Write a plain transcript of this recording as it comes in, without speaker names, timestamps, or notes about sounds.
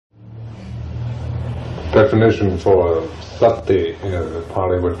definition for sati, the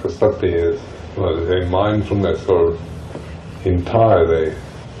Pali word for sati is a mindfulness, or in Thai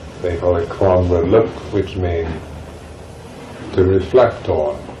they call it kram look, which means to reflect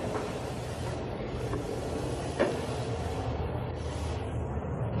on.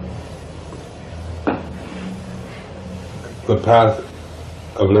 The path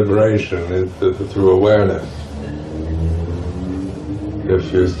of liberation is through awareness.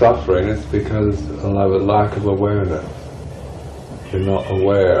 If you're suffering, it's because of a lack of awareness. You're not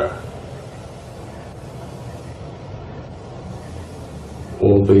aware.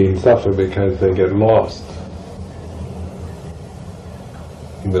 All beings suffer because they get lost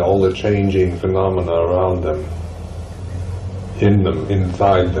in all the changing phenomena around them, in them,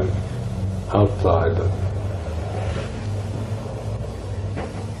 inside them, outside them.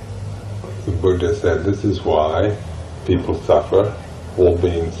 The Buddha said this is why people suffer, all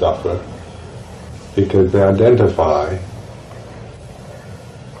beings suffer, because they identify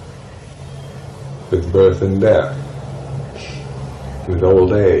with birth and death, with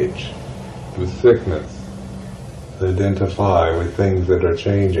old age, with sickness. They identify with things that are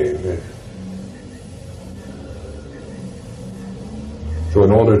changing. So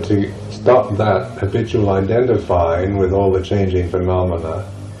in order to stop that habitual identifying with all the changing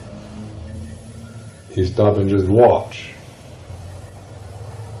phenomena, you stop and just watch.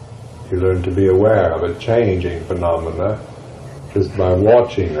 You learn to be aware of a changing phenomena just by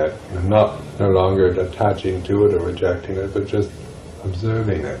watching it, and no longer attaching to it or rejecting it, but just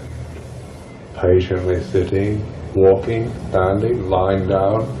observing it. Patiently sitting, walking, standing, lying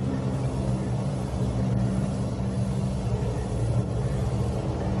down.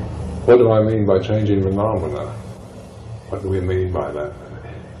 What do I mean by changing phenomena? What do we mean by that?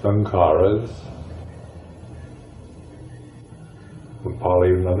 Sankharas, Pali,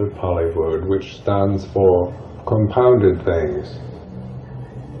 another Pali word, which stands for compounded things,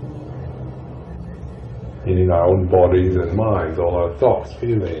 meaning our own bodies and minds, all our thoughts,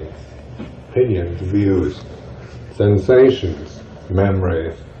 feelings, opinions, views, sensations,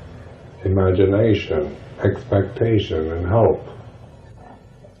 memories, imagination, expectation, and hope.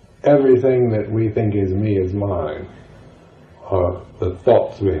 Everything that we think is me is mine, are the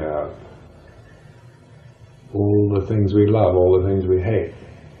thoughts we have. All the things we love, all the things we hate.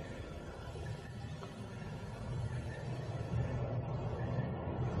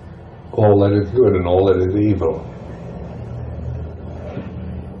 All that is good and all that is evil.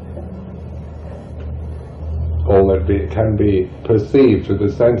 All that can be perceived through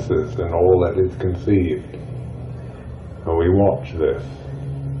the senses and all that is conceived. And we watch this.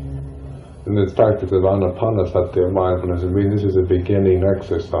 In this practice of anapanasati, of mindfulness, this is a beginning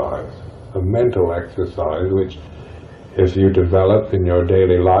exercise, a mental exercise which, if you develop in your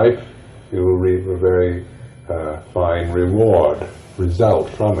daily life, you will reap a very fine result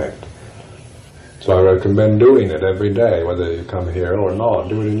from it. So I recommend doing it every day, whether you come here or not.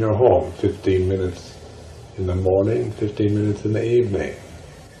 Do it in your home, 15 minutes in the morning, 15 minutes in the evening.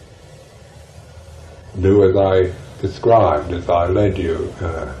 Do as I described, as I led you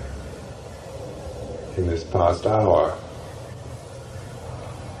in this past hour.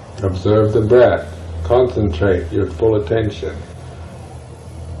 Observe the breath. Concentrate your full attention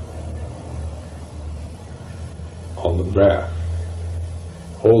on the breath.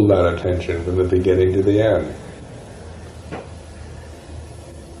 Hold that attention from the beginning to the end.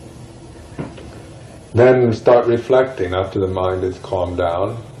 Then start reflecting after the mind is calmed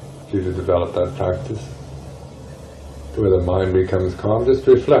down. If you develop that practice, where the mind becomes calm, just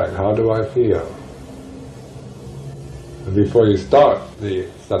reflect. How do I feel? And before you start the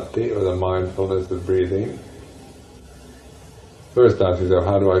sati, or the mindfulness of breathing, first ask yourself,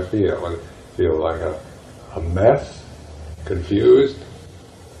 how do I feel? I feel like a mess, confused,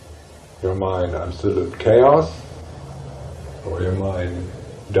 your mind absolute chaos, or your mind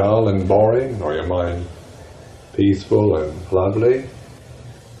dull and boring, or your mind peaceful and lovely.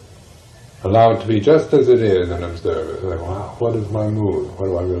 Allow it to be just as it is and observe it. Like, wow, what is my mood? What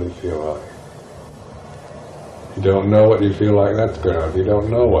do I really feel like? If you don't know what you feel like, that's good enough. You don't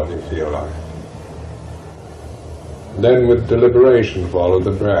know what you feel like. Then with deliberation, follow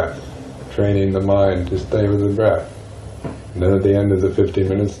the breath, training the mind to stay with the breath. And then at the end of the 15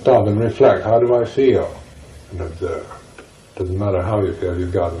 minutes, stop and reflect. How do I feel? And observe. Doesn't matter how you feel.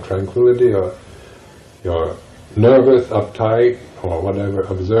 You've gotten tranquility, or you're nervous, uptight, or whatever.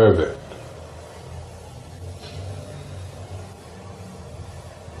 Observe it.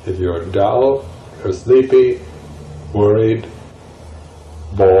 If you're dull, or sleepy, worried,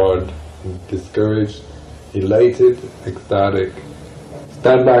 bored, discouraged, elated, ecstatic,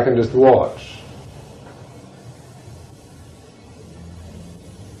 stand back and just watch.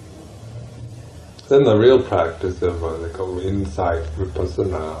 then the real practice of what they call insight,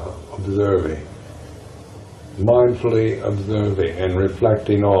 vipassana, observing. Mindfully observing and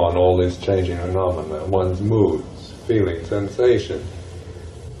reflecting on all these changing phenomena, one's moods, feelings, sensations,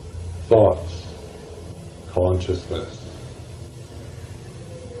 thoughts, consciousness.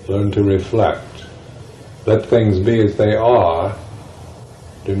 Learn to reflect. Let things be as they are.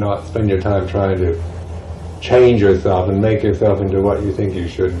 Do not spend your time trying to change yourself and make yourself into what you think you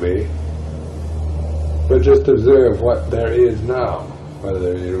should be. But just observe what there is now,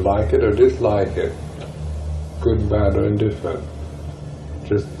 whether you like it or dislike it, good, bad, or indifferent.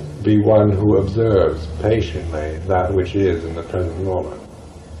 Just be one who observes patiently that which is in the present moment.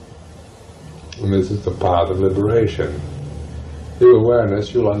 And this is the path of liberation. Through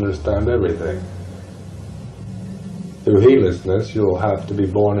awareness, you'll understand everything. Through heedlessness, you'll have to be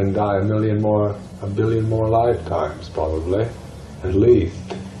born and die a billion more lifetimes, probably, at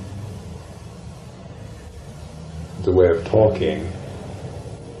least. It's a way of talking.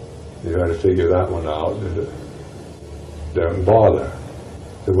 You got to figure that one out. Don't bother.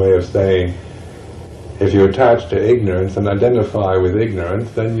 The way of saying, if you attach to ignorance and identify with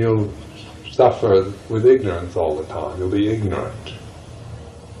ignorance, then you'll suffer with ignorance all the time. You'll be ignorant.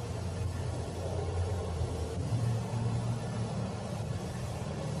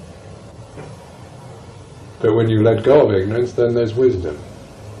 But when you let go of ignorance, then there's wisdom.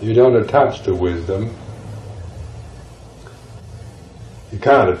 You don't attach to wisdom. You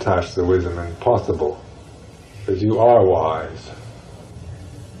can't attach to wisdom, impossible. Because you are wise.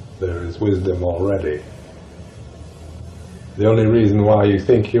 There is wisdom already. The only reason why you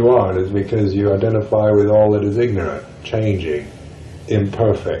think you aren't is because you identify with all that is ignorant, changing,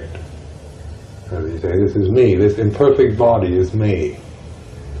 imperfect. As you say, this is me, this imperfect body is me.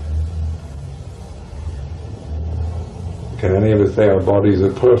 Can any of us say our bodies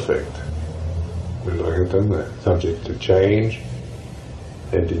are perfect? We look at them, they're subject to change.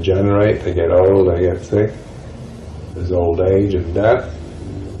 They degenerate, they get old, they get sick. There's old age and death.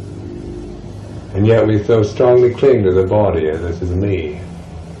 And yet we so strongly cling to the body as this is me,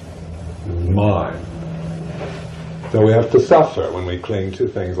 this is mine. So we have to suffer when we cling to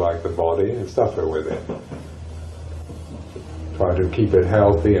things like the body and suffer with it. Try to keep it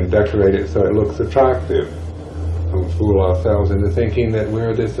healthy and decorate it so it looks attractive. Don't fool ourselves into thinking that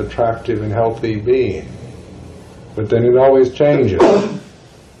we're this attractive and healthy being. But then it always changes.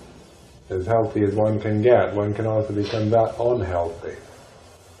 As healthy as one can get, one can also become that unhealthy.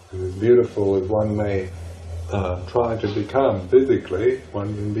 And as beautiful as one may try to become physically,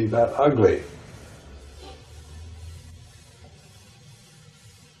 one can be that ugly.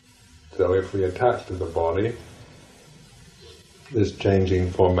 So if we attach to the body, this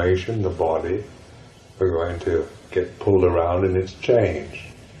changing formation, the body, we're going to get pulled around in its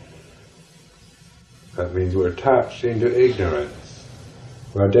change. That means we're attached into ignorance.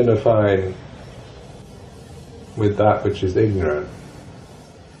 We're identifying with that which is ignorant,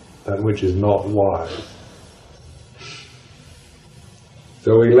 that which is not wise.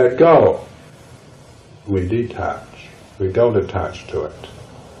 So we let go. We detach. We don't attach to it.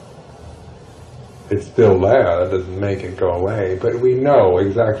 It's still there, that doesn't make it go away, but we know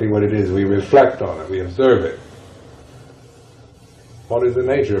exactly what it is. We reflect on it, we observe it. What is the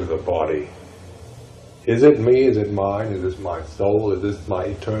nature of the body? Is it me? Is it mine? Is this my soul? Is this my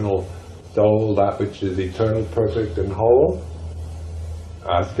eternal soul, that which is eternal, perfect, and whole?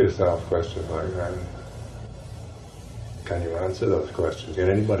 Ask yourself questions like that. Can you answer those questions? Can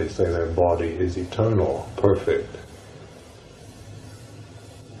anybody say their body is eternal, perfect?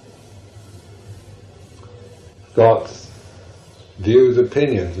 Thoughts, views,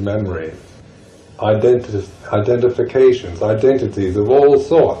 opinions, memories, identifications, identities of all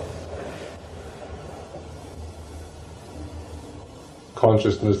sorts.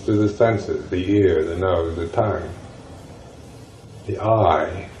 Consciousness to the senses, the ear, the nose, the tongue, the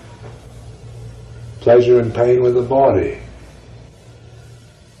eye. Pleasure and pain with the body.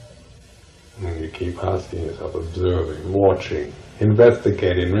 And you keep asking yourself, observing, watching,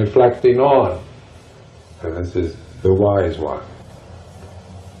 investigating, reflecting on. And this is the wise one.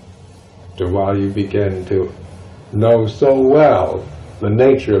 So while you begin to know so well the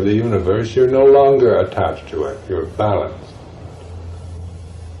nature of the universe, you're no longer attached to it, you're balanced.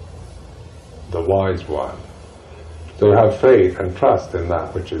 The wise one. So have faith and trust in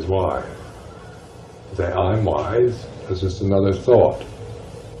that which is wise. Say, I'm wise, it's just another thought.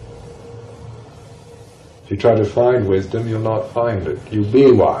 If you try to find wisdom, you'll not find it. You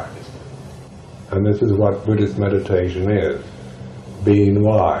be wise. And this is what Buddhist meditation is, being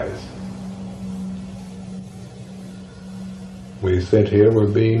wise. We sit here,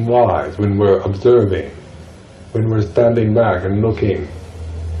 we're being wise. When we're observing, when we're standing back and looking,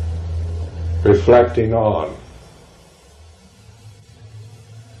 reflecting on.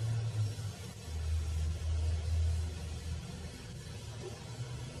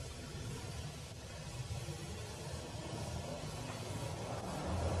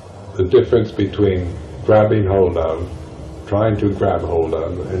 The difference between grabbing hold of, trying to grab hold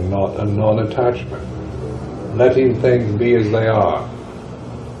of, and non-attachment. Letting things be as they are.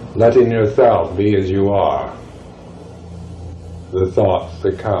 Letting yourself be as you are. The thoughts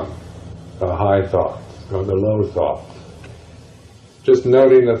that come, the high thoughts or the low thoughts. Just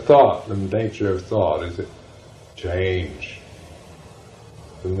noting the thought, the nature of thought, is it change.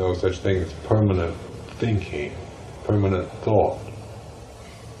 There's no such thing as permanent thinking, permanent thought.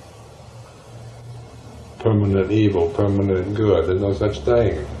 Permanent evil, permanent good, there's no such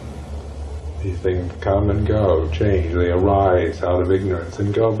thing. These things come and go, change, they arise out of ignorance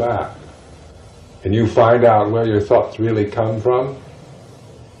and go back. And you find out where your thoughts really come from.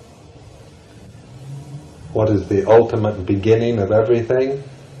 What is the ultimate beginning of everything?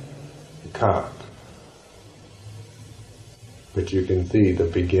 You can't. But you can see the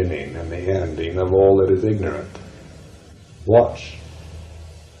beginning and the ending of all that is ignorant. Watch.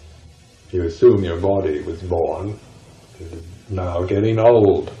 You assume your body was born, it is now getting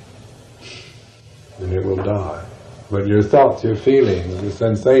old, and it will die. But your thoughts, your feelings, your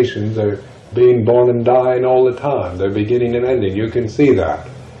sensations are being born and dying all the time. They're beginning and ending. You can see that.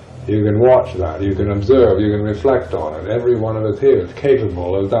 You can watch that. You can observe. You can reflect on it. Every one of us here is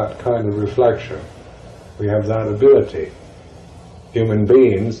capable of that kind of reflection. We have that ability. Human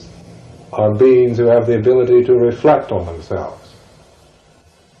beings are beings who have the ability to reflect on themselves.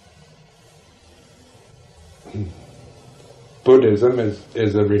 Buddhism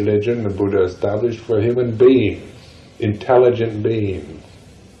is a religion the Buddha established for human beings, intelligent beings,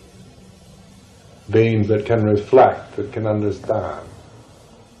 beings that can reflect, that can understand.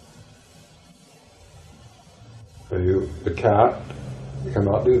 The cat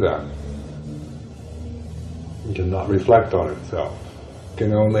cannot do that. It cannot reflect on itself. It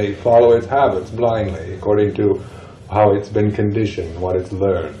can only follow its habits blindly, according to how it's been conditioned, what it's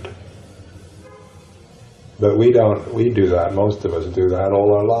learned. But we do that, most of us do that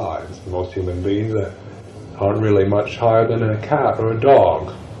all our lives. Most human beings aren't really much higher than a cat or a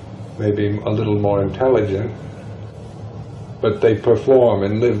dog, maybe a little more intelligent, but they perform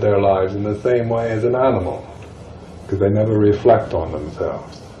and live their lives in the same way as an animal, because they never reflect on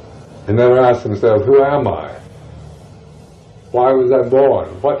themselves. They never ask themselves, who am I? Why was I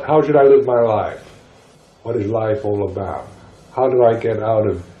born? How should I live my life? What is life all about? How do I get out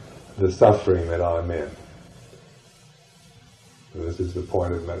of the suffering that I'm in? This is the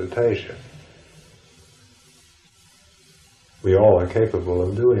point of meditation. We all are capable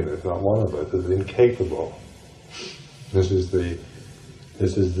of doing this. Not one of us is incapable. This is the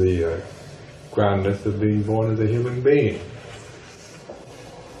grandness of being born as a human being.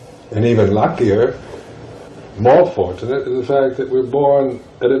 And even luckier, more fortunate, is the fact that we're born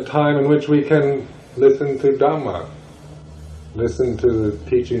at a time in which we can listen to Dhamma, listen to the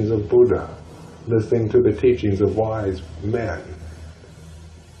teachings of Buddha, listen to the teachings of wise men.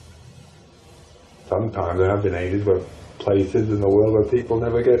 Sometimes there have been ages where places in the world where people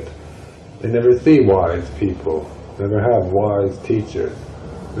they never see wise people, never have wise teachers,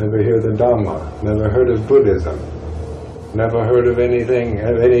 never hear the Dhamma, never heard of Buddhism, never heard of anything,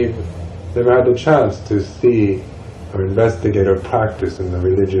 never had the chance to see or investigate or practice in the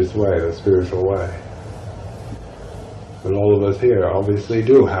religious way, the spiritual way. But all of us here obviously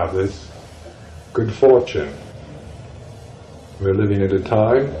do have this good fortune. We're living at a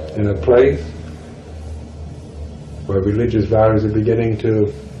time, in a place, where religious values are beginning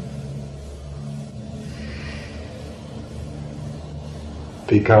to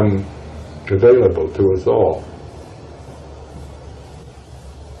become available to us all.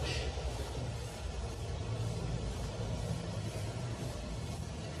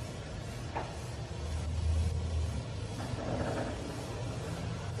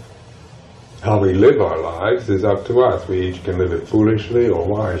 How we live our lives is up to us. We each can live it foolishly or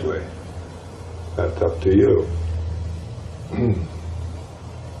wisely. That's up to you.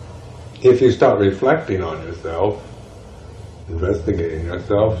 If you start reflecting on yourself, investigating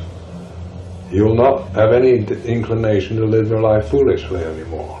yourself, you'll not have any inclination to live your life foolishly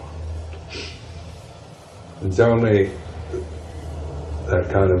anymore. It's only that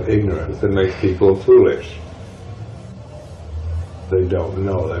kind of ignorance that makes people foolish. They don't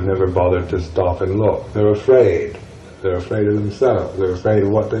know. They've never bothered to stop and look. They're afraid. They're afraid of themselves. They're afraid of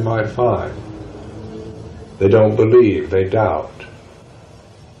what they might find. They don't believe, they doubt.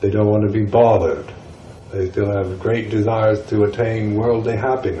 They don't want to be bothered. They still have great desires to attain worldly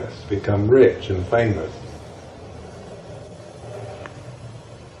happiness, become rich and famous.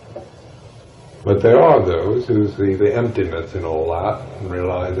 But there are those who see the emptiness in all that and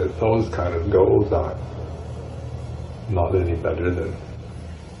realize that those kind of goals are not any better than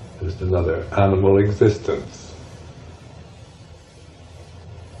just another animal existence.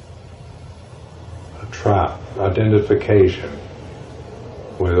 A trap, identification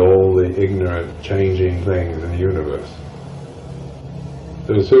with all the ignorant, changing things in the universe.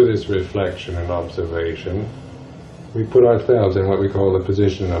 So through this reflection and observation, we put ourselves in what we call the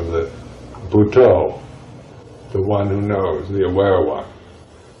position of the Buddho, the one who knows, the aware one,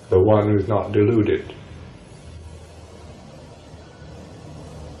 the one who's not deluded.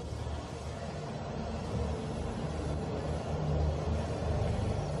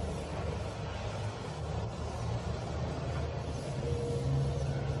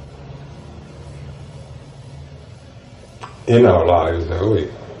 In our lives, though,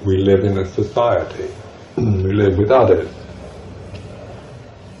 we live in a society. We live with others.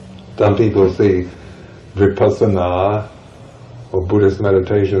 Some people see vipassana or Buddhist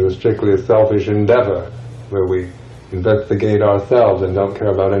meditation as strictly a selfish endeavor, where we investigate ourselves and don't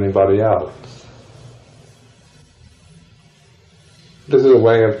care about anybody else. This is a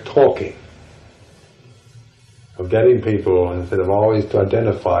way of talking, of getting people, instead of always to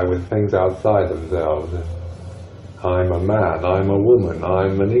identify with things outside themselves. I'm a man, I'm a woman,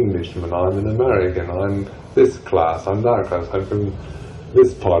 I'm an Englishman, I'm an American, I'm this class, I'm that class, I'm from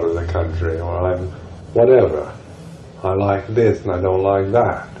this part of the country, or I'm whatever. I like this and I don't like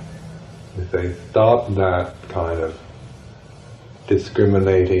that. If they stop that kind of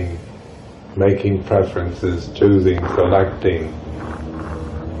discriminating, making preferences, choosing, selecting,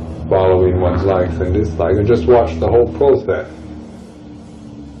 following one's likes and dislikes, and just watch the whole process.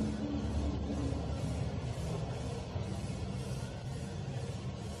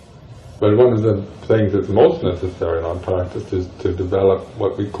 But one of the things that's most necessary in our practice is to develop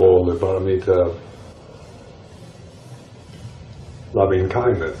what we call the paramita of loving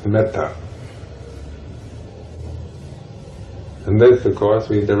kindness, metta. And this, of course,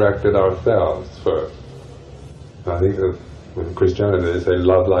 we directed ourselves first. I think that in Christianity they say,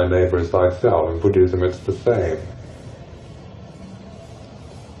 love thy neighbor as thyself. In Buddhism it's the same.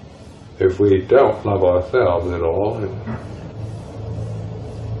 If we don't love ourselves at all,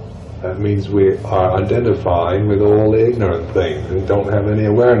 that means we are identifying with all the ignorant things and don't have any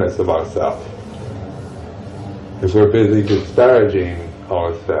awareness of ourselves. If we're busy disparaging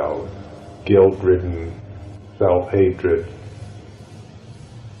ourselves, guilt-ridden, self-hatred,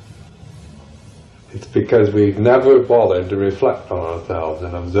 it's because we've never bothered to reflect on ourselves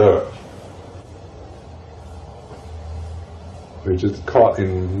and observe. We're just caught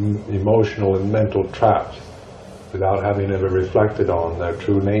in emotional and mental traps without having ever reflected on their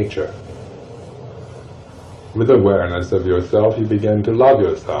true nature. With awareness of yourself, you begin to love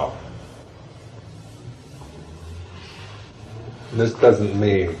yourself. This doesn't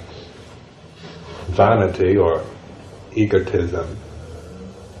mean vanity or egotism.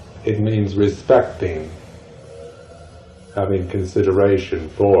 It means respecting, having consideration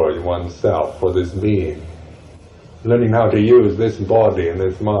for oneself, for this being, learning how to use this body and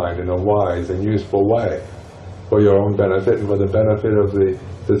this mind in a wise and useful way, for your own benefit and for the benefit of the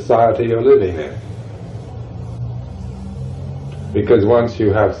society you're living in. Because once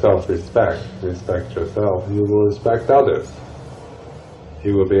you have self-respect, respect yourself, you will respect others.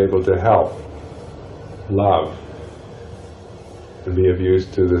 You will be able to help, love, and be of use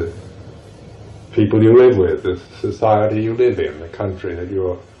to the people you live with, the society you live in, the country that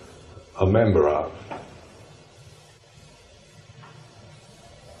you're a member of.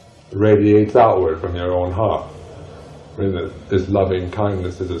 It radiates outward from your own heart. When this loving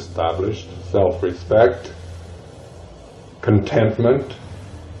kindness is established, self-respect, contentment,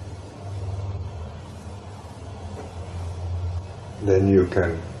 then you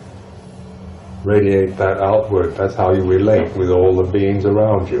can radiate that outward. That's how you relate with all the beings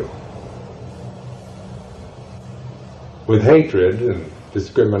around you. With hatred and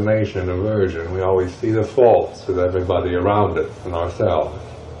discrimination, aversion, we always see the faults with everybody around us and ourselves,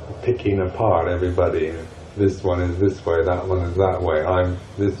 picking apart everybody. This one is this way, that one is that way, I'm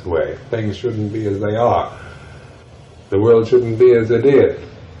this way. Things shouldn't be as they are. The world shouldn't be as it is.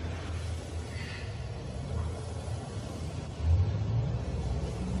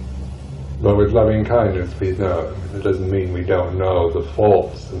 But with loving kindness we know. It doesn't mean we don't know the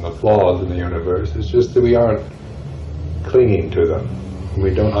faults and the flaws in the universe. It's just that we aren't clinging to them.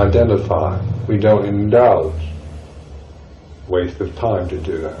 We don't identify, we don't indulge. Waste of time to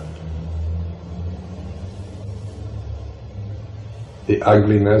do that. The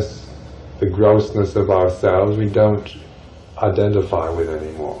ugliness, the grossness of ourselves, we don't identify with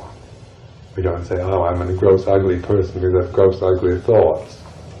anymore. We don't say, oh, I'm a gross, ugly person because I have gross, ugly thoughts.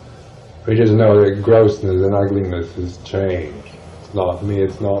 We just know that grossness and ugliness is change. It's not me,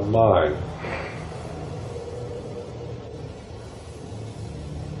 it's not mine.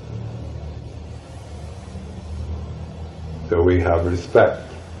 So we have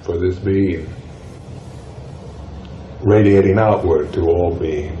respect for this being, radiating outward to all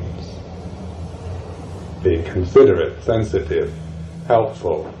beings, being considerate, sensitive,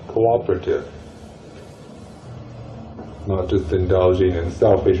 helpful, cooperative, not just indulging in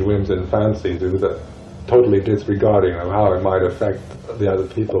selfish whims and fancies, totally disregarding of how it might affect the other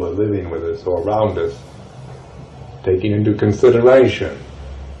people who are living with us or around us, taking into consideration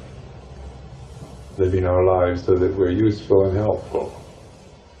living our lives so that we're useful and helpful,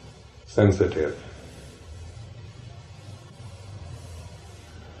 sensitive.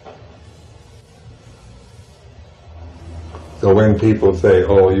 So when people say,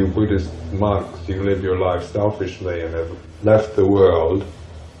 oh, you Buddhist monks, you live your life selfishly and have left the world,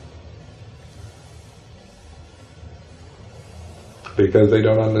 because they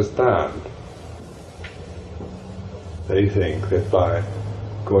don't understand. They think that by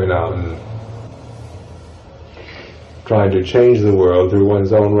going out and trying to change the world through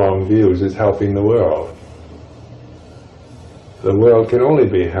one's own wrong views is helping the world. The world can only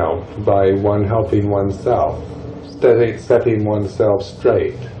be helped by one helping oneself, setting oneself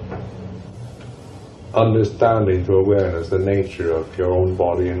straight, understanding through awareness the nature of your own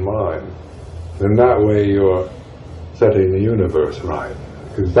body and mind. In that way you're setting the universe right,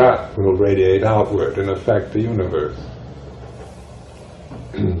 because that will radiate outward and affect the universe.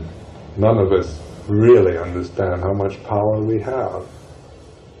 None of us really understand how much power we have.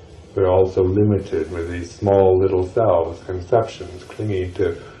 We're also limited with these small little selves, conceptions, clinging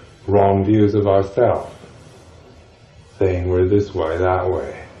to wrong views of ourselves, saying we're this way, that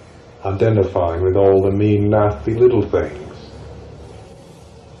way, identifying with all the mean, nasty little things,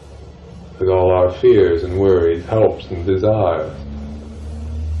 with all our fears and worries, hopes and desires.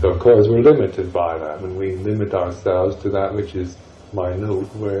 So of course we're limited by that. When we limit ourselves to that which is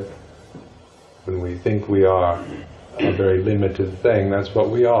minute, when we think we are a very limited thing, that's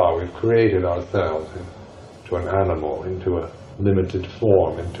what we are. We've created ourselves into an animal, into a limited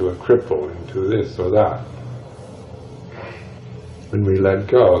form, into a cripple, into this or that. When we let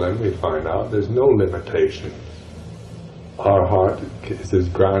go, then we find out there's no limitations. Our heart is as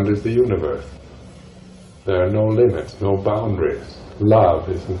grand as the universe. There are no limits, no boundaries. Love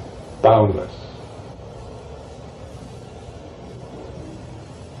is boundless,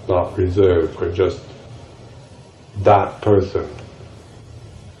 not reserved for just that person,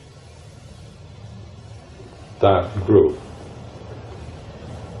 that group.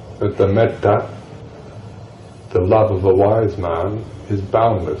 But the metta, the love of a wise man, is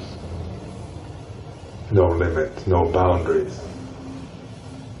boundless. No limits, no boundaries.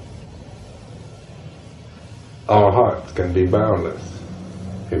 Our hearts can be boundless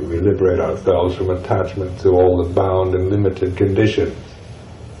if we liberate ourselves from attachment to all the bound and limited conditions.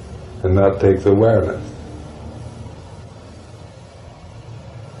 And that takes awareness.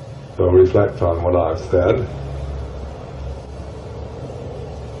 So reflect on what I've said.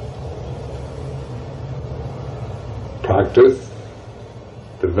 Practice,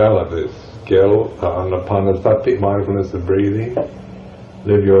 develop this skill, anapanasati, mindfulness of breathing.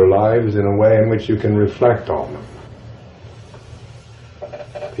 Live your lives in a way in which you can reflect on them.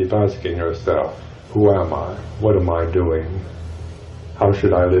 Keep asking yourself, who am I? What am I doing? How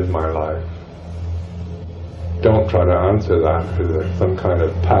should I live my life? Don't try to answer that with some kind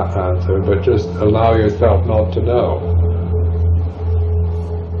of pat answer, but just allow yourself not to know.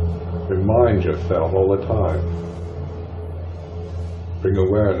 Remind yourself all the time. Bring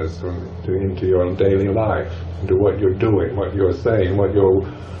awareness into your daily life, into what you're doing, what you're saying,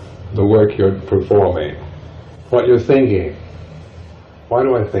 the work you're performing, what you're thinking. Why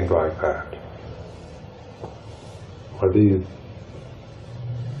do I think like that? Are these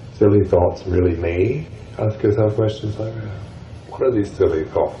silly thoughts really me? Ask yourself questions like that. What are these silly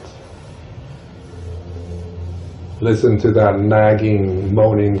thoughts? Listen to that nagging,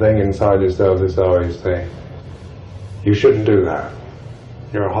 moaning thing inside yourself that's always saying, you shouldn't do that.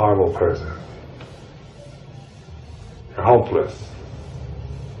 You're a horrible person. You're hopeless.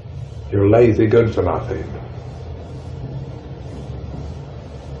 You're lazy, good for nothing.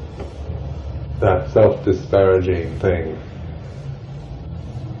 That self-disparaging thing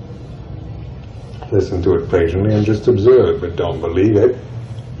Listen to it patiently and just observe, but don't believe it.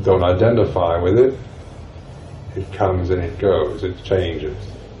 Don't identify with it. It comes and it goes, it changes.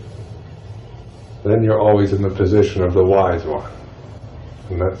 Then you're always in the position of the wise one.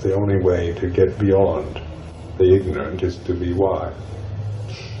 And that's the only way to get beyond the ignorant, is to be wise.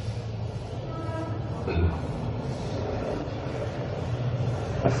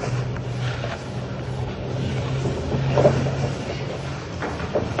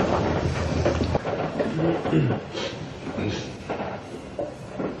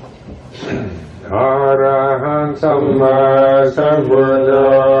 Arahant Samma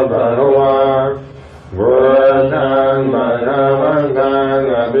Sambuddho Bhagava Buddhang Bhagavantan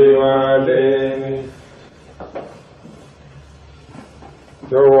Abhivadeni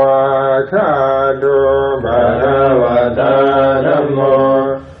Sawakado Bhagavata Dhammo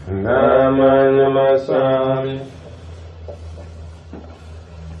Namamasami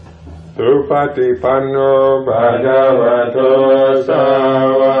Supatipanno Bhagavato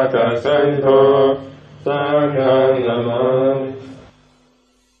Savaka Sangho